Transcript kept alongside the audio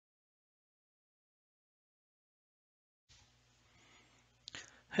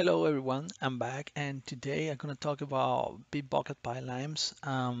Hello everyone, I'm back and today I'm going to talk about Bitbucket pipelines.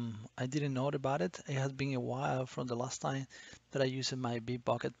 I didn't know about it. It has been a while from the last time that I used my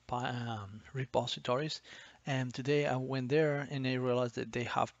Bitbucket repositories. And today I went there and I realized that they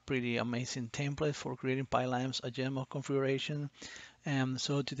have pretty amazing templates for creating pipelines, a YAML configuration. And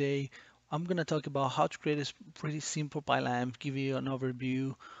so today I'm going to talk about how to create a pretty simple pipeline, give you an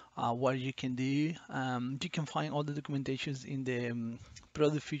overview, what you can do. You can find all the documentations in the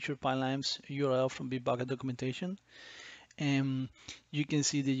product feature pipelines URL from Bitbucket documentation. And you can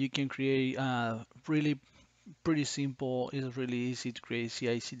see that you can create really pretty simple. It's really easy to create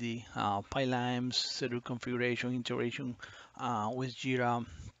CI/CD pipelines, set up configuration, integration with Jira,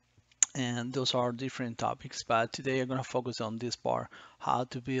 and those are different topics. But today I'm going to focus on this part, how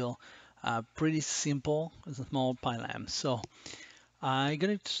to build a pretty simple small pipeline. So I'm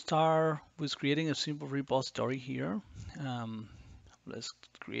going to start with creating a simple repository here. Let's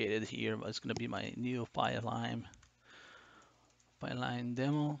create it here. It's going to be my new pipeline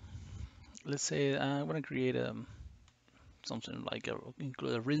demo. Let's say I'm going to create something like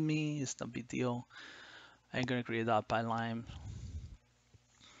include a README. It's no big deal. I'm going to create that pipeline.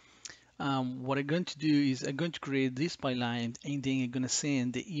 What I'm going to do is I'm going to create this pipeline and then I'm going to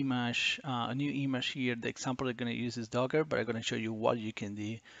send the image, a new image here. The example I'm going to use is Docker, but I'm going to show you what you can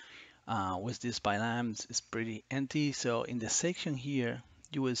do with this pipeline. It's pretty empty. So in the section here,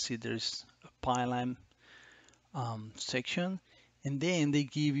 you will see there's a pipeline section, and then they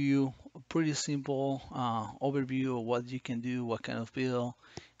give you a pretty simple overview of what you can do, what kind of build.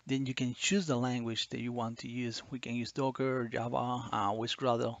 Then you can choose the language that you want to use. We can use Docker, Java, with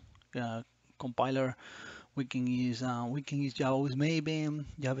Gradle compiler. We can use Java with Maven,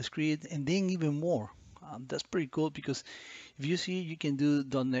 JavaScript, and then even more. That's pretty cool because if you see, you can do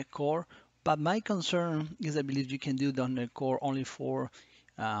 .NET Core. But my concern is I believe you can do .NET Core only for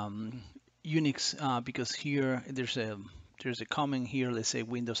um, Unix because here there's a comment here. Let's say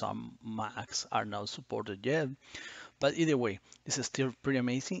Windows and Macs are not supported yet. But either way, this is still pretty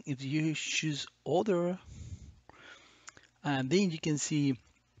amazing. If you choose other, then you can see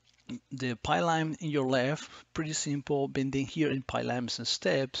the pipeline in your left, pretty simple. But then here in pipelines and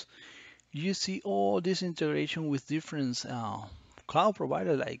steps, you see all this integration with different cloud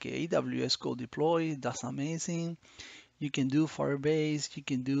provider like AWS Code Deploy. That's amazing. You can do Firebase, you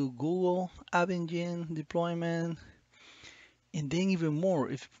can do Google App Engine deployment, and then even more.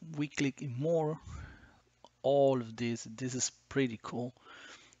 If we click in more, all of this is pretty cool.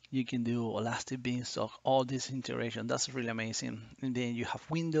 You can do Elastic Beanstalk, all this integration. That's really amazing. And then you have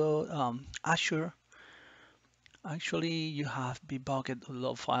Windows, Azure. Actually, you have Bitbucket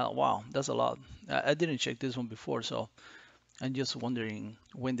log file. Wow, that's a lot. I didn't check this one before, so I'm just wondering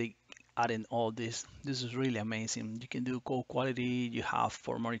when they add in all this. This is really amazing. You can do code quality. You have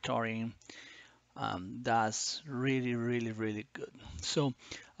for monitoring. That's really, really, really good. So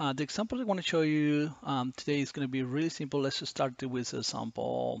the example I want to show you today is going to be really simple. Let's just start with a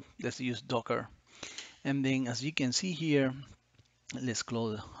sample. Let's use Docker. And then as you can see here, let's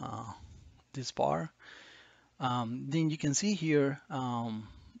close this bar. Then you can see here,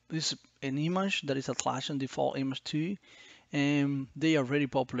 this is an image that is attached on default image 2, and they already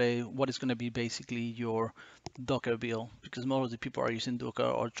populate what is going to be basically your Docker build because most of the people are using Docker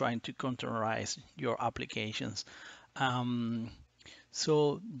or trying to containerize your applications. Um,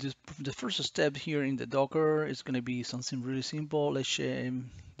 so the first step here in the Docker is going to be something really simple. Let's share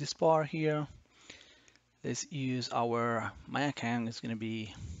this part here. Let's use my account is going to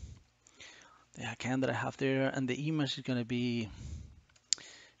be the account that I have there, and the image is going to be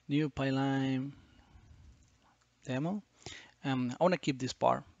new pipeline demo. I want to keep this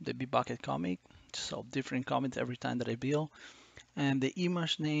part, the Bitbucket comic, so different comments every time that I build. And the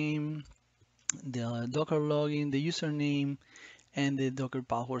image name, the Docker login, the username, and the Docker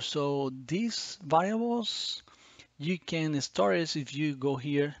password. So these variables, you can store it if you go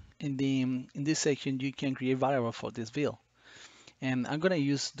here in this section, you can create variable for this build. And I'm gonna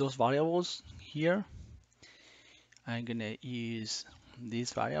use those variables here. I'm gonna use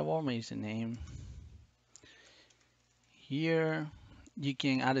this variable, my username here. You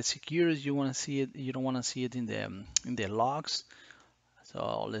can add a security. You want to see it. You don't want to see it in the logs.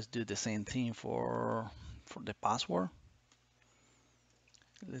 So let's do the same thing for the password.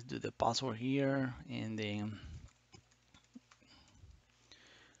 Let's do the password here, and then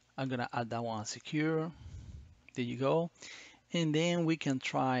I'm gonna add that one secure. There you go. And then we can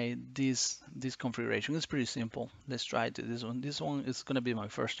try this configuration. It's pretty simple. Let's try this one. This one is gonna be my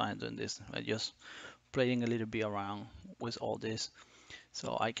first time doing this. I just playing a little bit around with all this.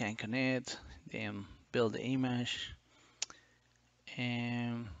 So I can connect, then build the image,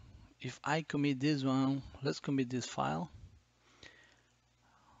 And if I commit this one, let's commit this file.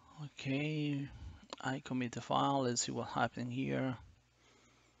 Okay, I commit the file. Let's see what's happening here.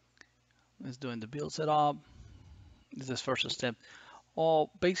 Let's do the build setup. This is first step. Oh,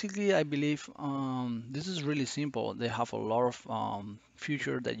 basically, I believe this is really simple. They have a lot of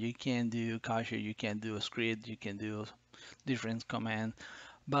feature that you can do cache, you can do a script, you can do different command.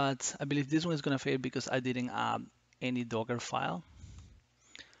 But I believe this one is gonna fail because I didn't add any Docker file.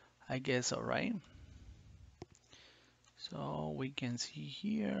 I guess, all right. So we can see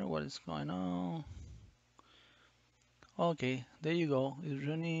here what is going on. Okay, there you go. It's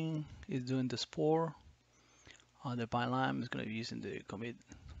running, it's doing the spore. The pipeline is gonna be using the commit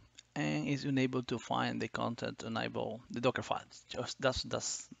and is unable to find the content enable the Docker files. Just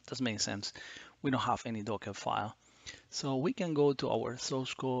that's makes sense. We don't have any Docker file, so we can go to our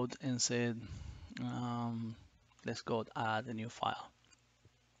source code and say, let's go add a new file,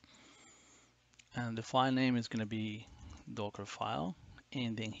 and the file name is going to be Docker file,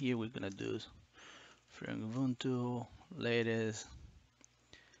 and then here we're going to do from Ubuntu latest,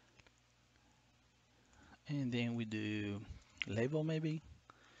 and then we do label maybe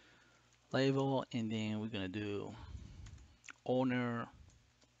label, and then we're going to do owner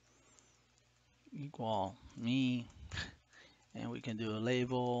equal me, and we can do a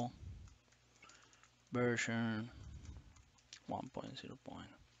label version 1.0.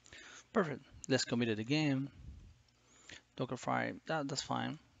 Perfect. Let's commit it again. Dockerfile, that's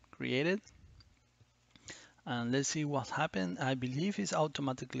fine. Create it. And let's see what happened. I believe it's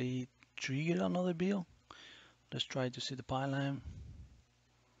automatically triggered another build. Let's try to see the pipeline.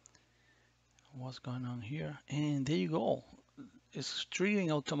 What's going on here? And there you go. It's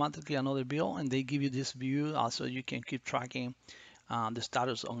triggering automatically another build, and they give you this view also. You can keep tracking the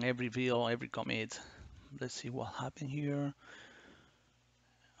status on every build, every commit. Let's see what happened here.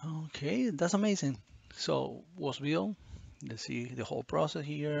 Okay, that's amazing. So was built. Let's see the whole process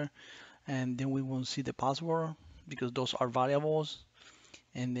here, and then we won't see the password because those are variables.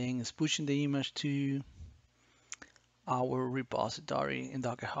 And then it's pushing the image to our repository in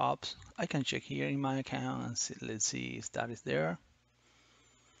Docker Hubs. I can check here in my account and see, let's see if that is there.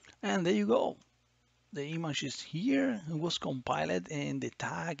 And there you go. The image is here. It was compiled, and the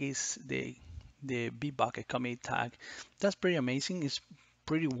tag is the Bitbucket commit tag. That's pretty amazing. It's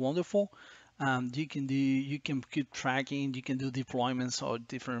pretty wonderful. You can keep tracking. You can do deployments of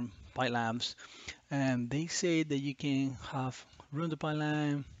different pipelines. And they say that you can have run the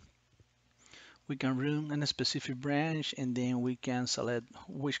pipeline. We can run in a specific branch, and then we can select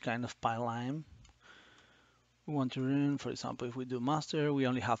which kind of pipeline we want to run. For example, if we do master, we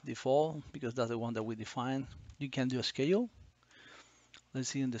only have default because that's the one that we define. You can do a schedule. Let's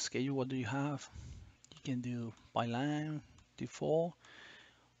see in the schedule, what do you have? You can do pipeline, default.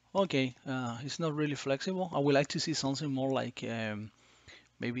 Okay, it's not really flexible. I would like to see something more like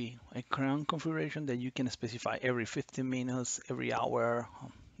maybe a cron configuration that you can specify every 15 minutes, every hour.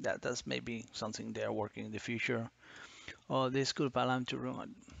 That's maybe something they're working in the future. Oh, this could pipeline to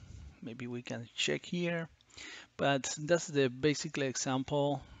run. Maybe we can check here. But that's the basically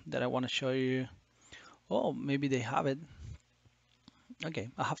example that I want to show you. Oh, maybe they have it.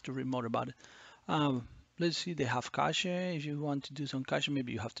 Okay, I have to read more about it. Let's see, they have cache. If you want to do some cache,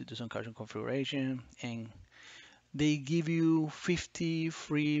 maybe you have to do some cache configuration. And they give you 50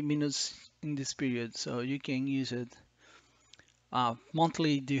 free minutes in this period, so you can use it.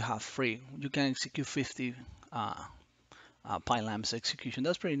 Monthly, do you have free? You can execute 50 pylams execution.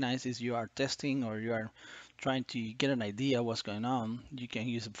 That's pretty nice. If you are testing or you are trying to get an idea what's going on, you can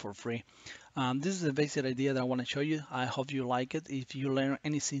use it for free. This is the basic idea that I want to show you. I hope you like it. If you learn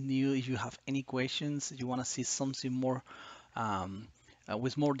anything new, if you have any questions, you want to see something more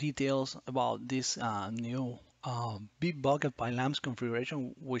with more details about this new Bitbucket Pylams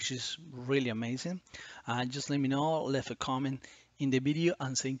configuration, which is really amazing, just let me know, leave a comment in the video,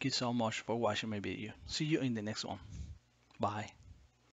 and thank you so much for watching my video. See you in the next one. Bye.